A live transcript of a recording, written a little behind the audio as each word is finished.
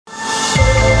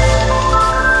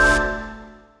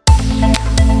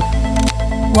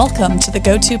Welcome to the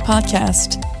Go-To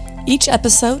Podcast. Each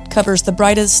episode covers the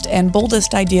brightest and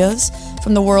boldest ideas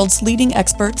from the world's leading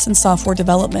experts in software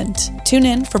development. Tune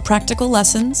in for practical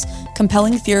lessons,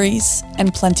 compelling theories,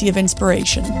 and plenty of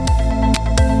inspiration.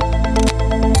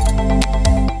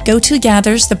 Go-To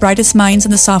gathers the brightest minds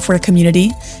in the software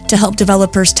community to help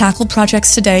developers tackle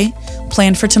projects today,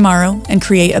 plan for tomorrow, and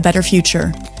create a better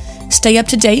future. Stay up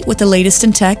to date with the latest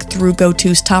in tech through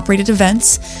Go-To's top-rated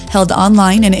events held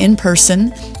online and in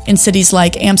person in cities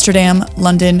like Amsterdam,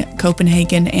 London,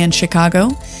 Copenhagen, and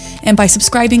Chicago, and by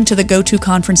subscribing to the Go-To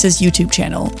Conference's YouTube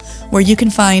channel, where you can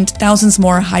find thousands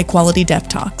more high-quality dev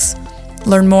talks.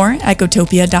 Learn more at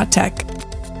gotopia.tech.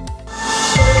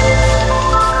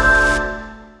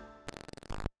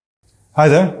 Hi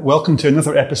there, welcome to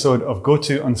another episode of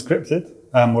Go-To Unscripted.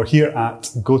 We're here at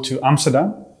Go-To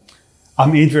Amsterdam.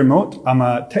 I'm Adrian Mouat. I'm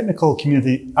a technical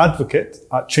community advocate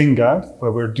at TrainGuard, where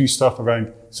we do stuff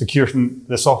around securing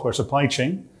the software supply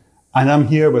chain. And I'm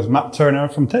here with Matt Turner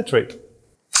from Tetrate.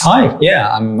 Hi,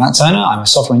 I'm Matt Turner. I'm a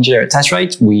software engineer at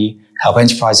Tetrate. We help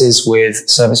enterprises with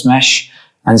service mesh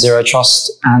and zero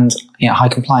trust and high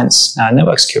compliance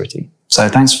network security. So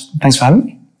thanks for having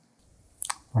me.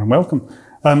 Well,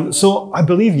 welcome. So I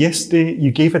believe yesterday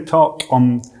you gave a talk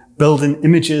on building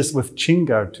images with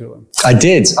TrainGuard tooling. I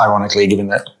did, ironically, given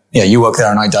that you work there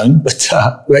and I don't, but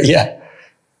yeah.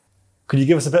 Could you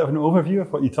give us a bit of an overview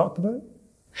of what you talked about?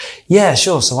 Yeah,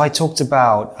 sure. So I talked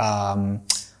about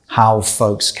how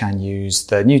folks can use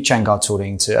the new TrainGuard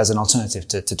tooling as an alternative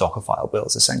to Docker file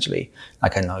builds, essentially.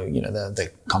 Like I know,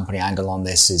 the company angle on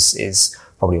this is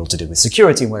probably all to do with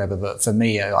security and whatever, but for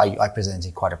me, I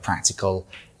presented quite a practical,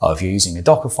 if you're using a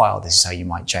Docker file, this is how you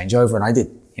might change over. And I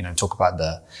did, talk about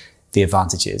the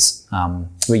advantages. But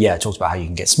I talked about how you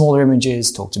can get smaller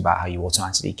images, talked about how you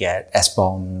automatically get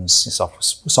SBOMs,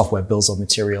 software bills of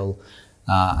material,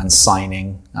 and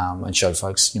signing, and showed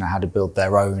folks, how to build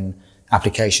their own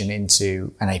application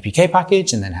into an APK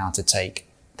package, and then how to take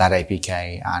that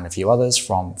APK and a few others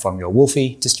from your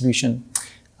Wolfi distribution,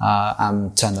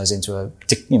 and turn those into a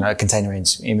container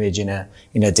image in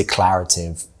a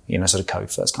declarative, sort of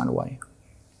code first kind of way.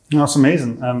 That's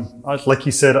amazing. Like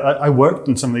you said, I worked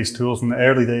on some of these tools in the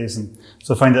early days, and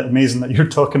so I find it amazing that you're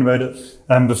talking about it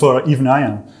before even I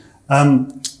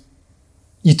am.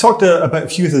 You talked about a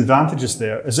few of the advantages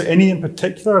there. Is there any in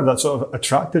particular that sort of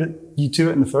attracted you to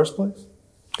it in the first place?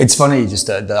 It's funny just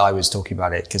that I was talking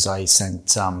about it because I sent,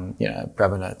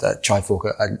 Brevin at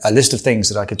Trifork a list of things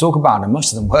that I could talk about, and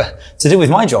most of them were to do with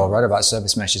my job, right, about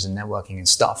service meshes and networking and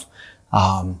stuff.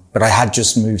 But I had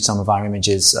just moved some of our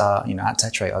images, at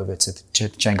Tetrate over to the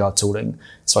TrainGuard tooling.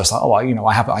 So I was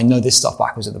like, I know this stuff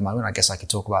backwards at the moment. I guess I could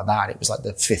talk about that. It was like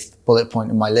the 5th bullet point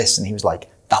in my list. And he was like,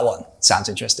 that one sounds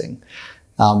interesting.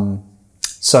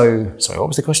 Sorry, what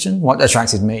was the question? What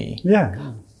attracted me?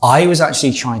 Yeah. I was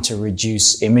actually trying to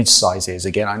reduce image sizes.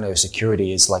 Again, I know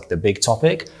security is like the big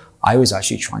topic. I was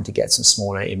actually trying to get some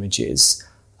smaller images.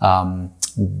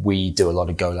 We do a lot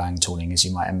of Golang tooling, as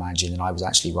you might imagine, and I was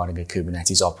actually running a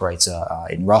Kubernetes operator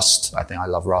in Rust. I think I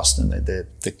love Rust, and the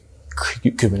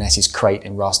Kubernetes crate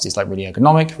in Rust is like really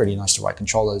ergonomic, really nice to write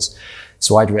controllers.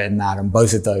 So I'd written that, and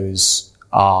both of those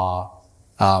are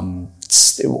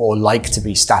or like to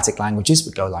be static languages,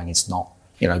 but Golang is not.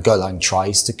 Golang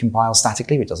tries to compile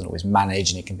statically, but it doesn't always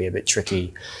manage, and it can be a bit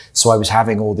tricky. So I was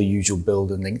having all the usual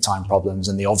build and link time problems,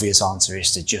 and the obvious answer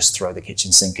is to just throw the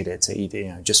kitchen sink at it, to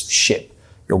either, just ship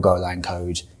your Golang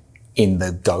code in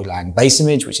the Golang base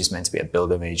image, which is meant to be a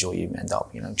build image, or you end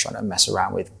up, trying to mess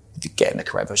around with getting the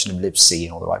correct version of libc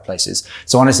in all the right places.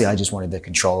 So honestly, I just wanted the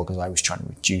control because I was trying to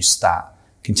reduce that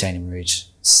container image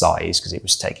size because it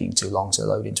was taking too long to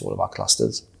load into all of our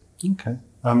clusters. Okay.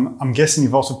 I'm guessing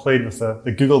you've also played with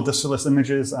the Google distroless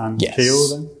images and yes. KO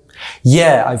then?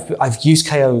 Yeah, I've used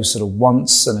KO sort of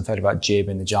once, and I've heard about Jib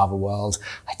in the Java world.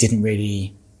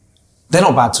 They're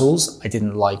not bad tools. I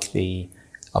didn't like the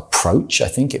approach. I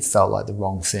think it felt like the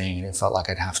wrong thing, and it felt like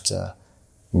it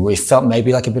felt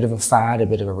maybe like a bit of a fad, a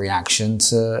bit of a reaction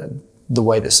to the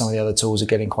way that some of the other tools are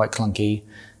getting quite clunky.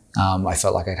 I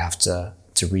felt like I'd have to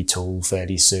retool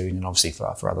fairly soon, and obviously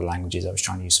for other languages I was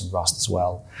trying to use some Rust as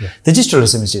well. Yeah. The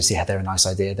distroless images, they're a nice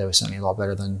idea. They were certainly a lot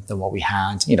better than what we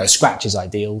had. Scratch is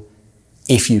ideal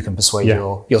if you can persuade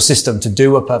your system to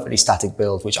do a perfectly static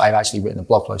build, which I've actually written a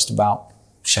blog post about,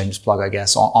 shameless plug I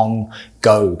guess, on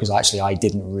Go, because I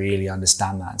didn't really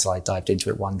understand that until I dived into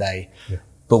it one day. Yeah.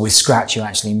 But with Scratch you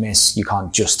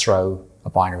can't just throw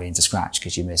a binary into Scratch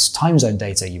because you miss time zone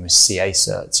data, you miss CA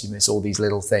certs, you miss all these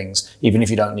little things. Even if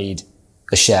you don't need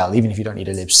a shell, even if you don't need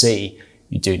a libc,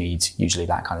 you do need usually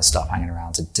that kind of stuff hanging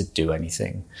around to do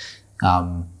anything.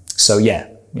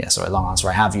 long answer.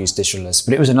 I have used distributors,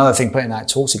 but it was another thing putting that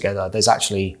tool together. There's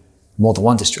actually more than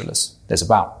one distributors. There's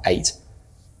about 8.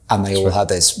 And they all have,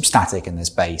 there's static and there's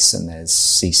base and there's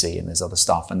CC and there's other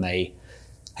stuff. And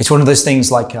it's one of those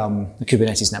things like the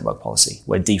Kubernetes network policy,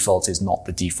 where default is not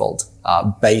the default.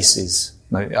 Base is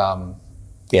not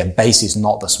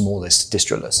the smallest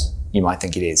distroless. You might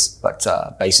think it is, but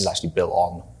base is actually built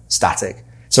on static.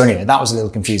 So anyway, that was a little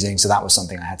confusing. So that was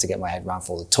something I had to get my head around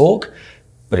for the talk.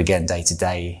 But again, day to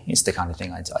day, it's the kind of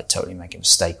thing I totally make a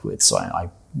mistake with. So I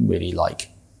really like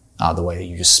the way that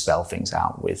you just spell things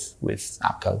out with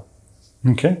AppCode.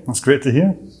 Okay, that's great to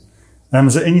hear.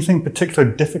 Is there anything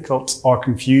particularly difficult or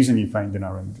confusing you find in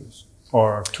our images,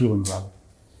 or our tooling rather?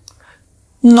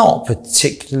 Not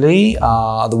particularly.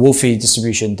 The Wolfi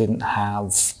distribution didn't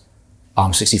have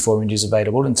 64 images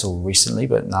available until recently,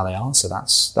 but now they are, so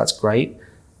that's great.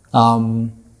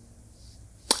 I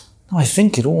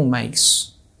think it all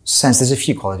makes sense. There's a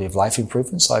few quality of life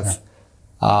improvements I've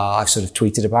sort of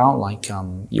tweeted about, like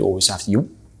you always have to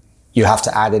you have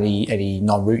to add any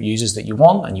non-root users that you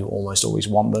want, and you almost always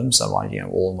want them. So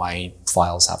all my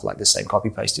files have like the same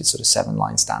copy-pasted sort of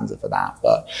 7-line stanza for that.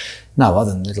 But no,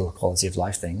 other than little quality of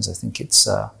life things, I think it's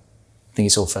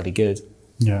all fairly good.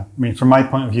 Yeah, I mean, from my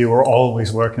point of view, we're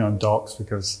always working on docs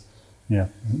because, I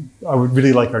would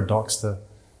really like our docs to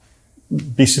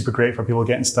be super great for people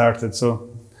getting started. So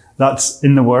that's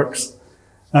in the works.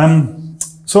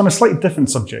 So on a slightly different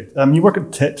subject, you work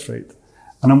at Tetrate,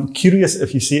 and I'm curious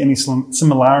if you see any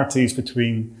similarities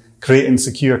between creating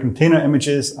secure container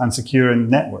images and securing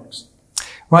networks.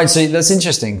 Right, so that's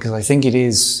interesting because I think it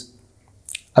is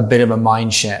a bit of a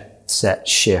mindset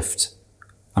shift.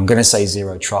 I'm going to say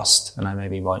zero trust, and I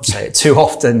maybe won't say it too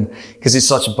often because it's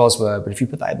such a buzzword. But if you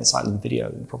put that in the title of the video,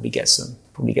 you'll probably get some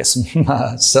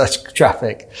search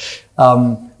traffic.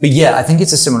 But yeah, I think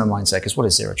it's a similar mindset because what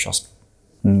does zero trust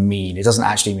mean? It doesn't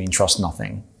actually mean trust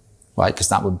nothing, right? Because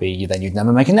that would be then you'd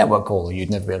never make a network call, or you'd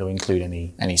never be able to include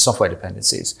any software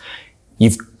dependencies.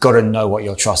 You've got to know what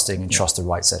you're trusting and trust the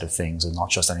right set of things, and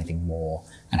not trust anything more,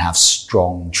 and have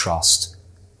strong trust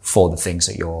for the things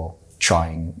that you're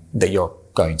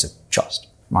going to trust,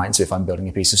 right? So if I'm building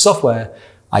a piece of software,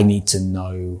 I need to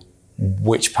know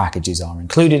which packages are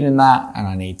included in that, and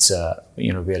I need to, be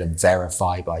able to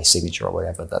verify by signature or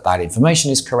whatever that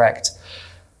information is correct.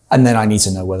 And then I need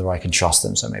to know whether I can trust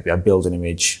them. So maybe I build an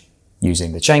image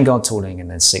using the chain guard tooling, and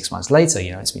then 6 months later,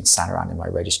 it's been sat around in my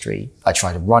registry. I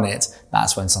try to run it.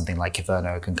 That's when something like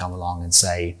Kyverno can come along and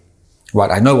say,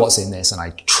 right, I know what's in this, and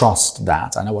I trust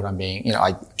that. I know what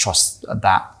I trust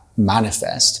that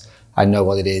manifest. I know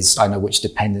what it is. I know which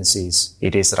dependencies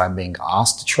it is that I'm being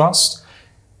asked to trust.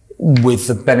 With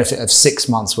the benefit of 6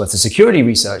 months worth of security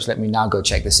research, let me now go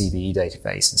check the CVE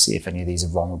database and see if any of these are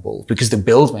vulnerable, because the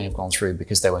build may have gone through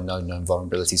because there were no known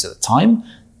vulnerabilities at the time.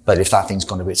 But if that thing's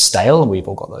gone a bit stale, and we've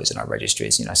all got those in our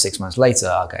registries, 6 months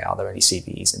later, okay, are there any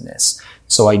CVEs in this?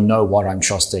 So I know what I'm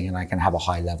trusting, and I can have a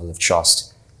high level of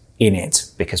trust in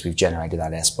it because we've generated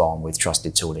that SBOM with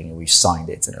trusted tooling, and we've signed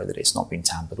it to know that it's not been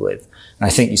tampered with. And I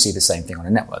think you see the same thing on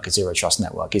a network. A zero trust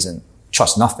network isn't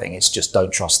trust nothing. It's just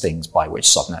don't trust things by which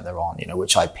subnet they're on,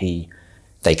 which IP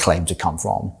they claim to come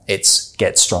from. It's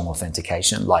get strong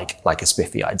authentication, like a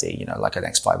SPIFFE ID, like an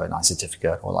X509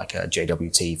 certificate, or like a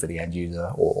JWT for the end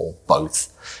user, or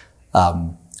both.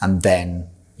 And then,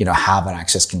 have an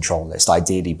access control list.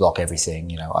 Ideally block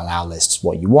everything, allow lists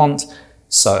what you want.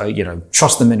 So,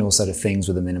 trust the minimal set of things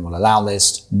with a minimal allow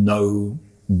list. Know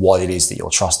what it is that you're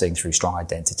trusting through strong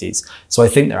identities. So I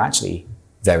think they're actually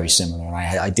very similar. And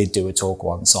I did do a talk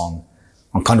once on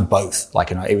kind of both.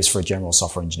 Like, it was for a general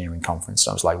software engineering conference.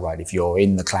 And I was like, right, if you're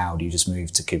in the cloud, you just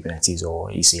move to Kubernetes or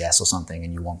ECS or something,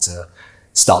 and you want to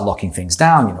start locking things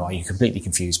down, are you completely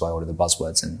confused by all of the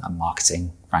buzzwords and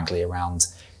marketing, frankly, around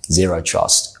zero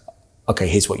trust? Okay,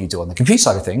 here's what you do on the compute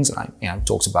side of things. And I,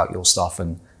 talked about your stuff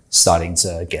and starting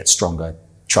to get stronger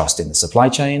trust in the supply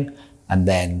chain. And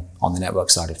then on the network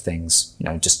side of things,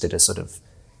 just did a sort of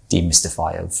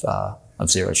demystify of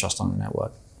zero trust on the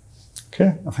network.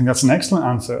 Okay, I think that's an excellent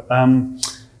answer.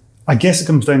 I guess it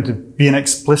comes down to being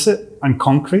explicit and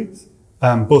concrete,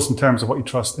 both in terms of what you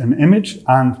trust in an image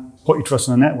and what you trust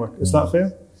in a network. Is that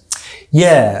fair?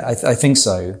 Yeah, I think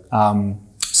so.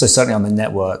 So certainly on the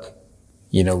network,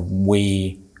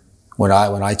 when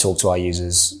I talk to our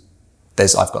users,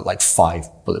 I've got like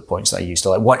 5 bullet points that I use to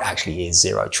like what actually is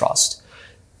zero trust.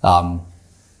 So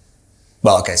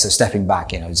stepping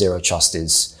back, zero trust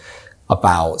is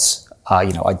about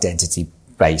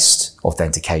identity-based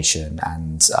authentication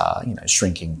and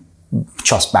shrinking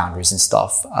trust boundaries and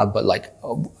stuff. But like,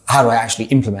 how do I actually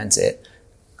implement it?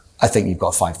 I think you've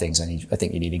got 5 things. I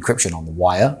think you need encryption on the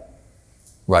wire,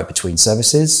 right between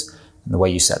services. And the way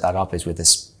you set that up is with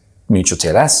this mutual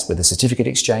TLS, with a certificate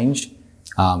exchange.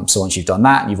 So once you've done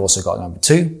that, you've also got number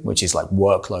 2, which is like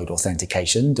workload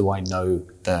authentication. Do I know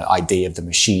the ID of the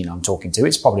machine I'm talking to?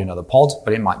 It's probably another pod,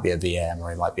 but it might be a VM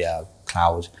or it might be a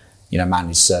cloud,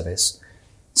 managed service.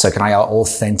 So can I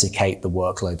authenticate the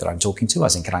workload that I'm talking to?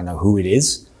 As in, can I know who it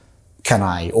is? Can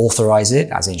I authorize it?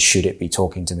 As in, should it be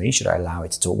talking to me? Should I allow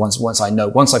it to talk? Once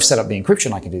I've set up the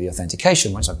encryption, I can do the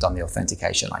authentication. Once I've done the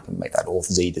authentication, I can make that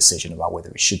auth-z decision about whether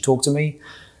it should talk to me.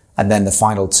 And then the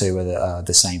final 2 are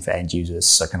the same for end users.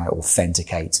 So can I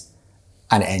authenticate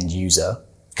an end user?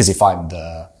 Because if I'm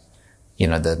the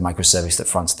microservice that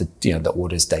fronts the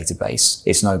orders database,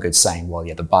 it's no good saying, well,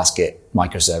 the basket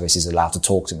microservice is allowed to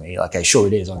talk to me. Okay, sure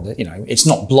it is. It's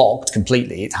not blocked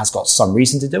completely. It has got some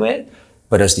reason to do it.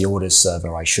 But as the orders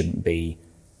server, I shouldn't be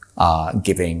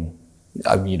giving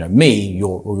me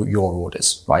your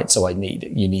orders, right? So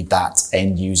you need that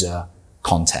end user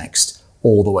context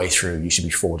all the way through. You should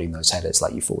be forwarding those headers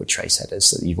like you forward trace headers,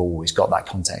 so that you've always got that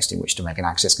context in which to make an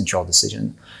access control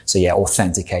decision. So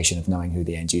authentication of knowing who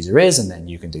the end user is, and then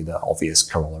you can do the obvious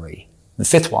corollary. The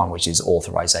 5th one, which is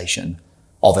authorization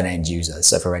of an end user.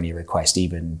 So for any request,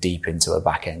 even deep into a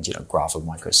backend, graph of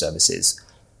microservices,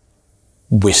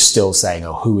 we're still saying,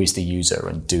 who is the user,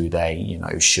 and do they,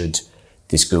 should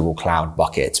this Google Cloud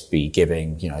bucket be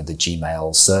giving, the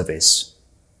Gmail service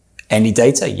any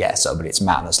data? Yes, but it's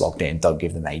Matt that's logged in. Don't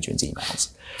give them Adrian's emails,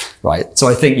 right? So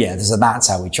I think, that's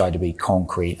how we try to be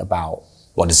concrete about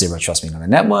what does zero trust mean on a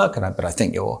network. But I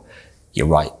think you're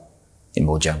right in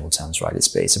more general terms, right?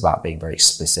 It's about being very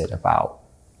explicit about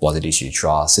what it is you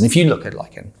trust. And if you look at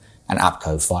like an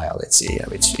AppCode file,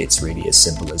 it's really as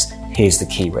simple as, here's the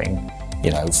key ring,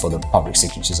 for the public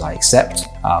signatures I accept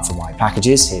for my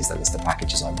packages. Here's the list of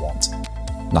packages I want.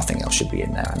 Nothing else should be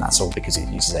in there, and that's all because it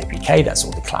uses APK. That's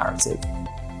all declarative,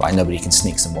 right? Nobody can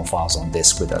sneak some more files on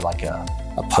disk with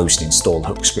a post-install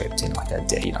hook script in like a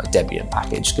Debian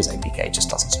package, because APK just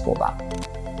doesn't support that.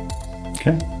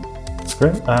 Okay, that's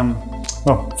great.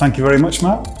 Well, thank you very much,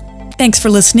 Matt. Thanks for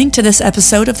listening to this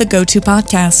episode of the GoTo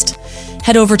podcast.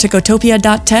 Head over to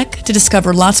gotopia.tech to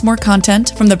discover lots more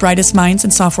content from the brightest minds in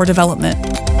software development.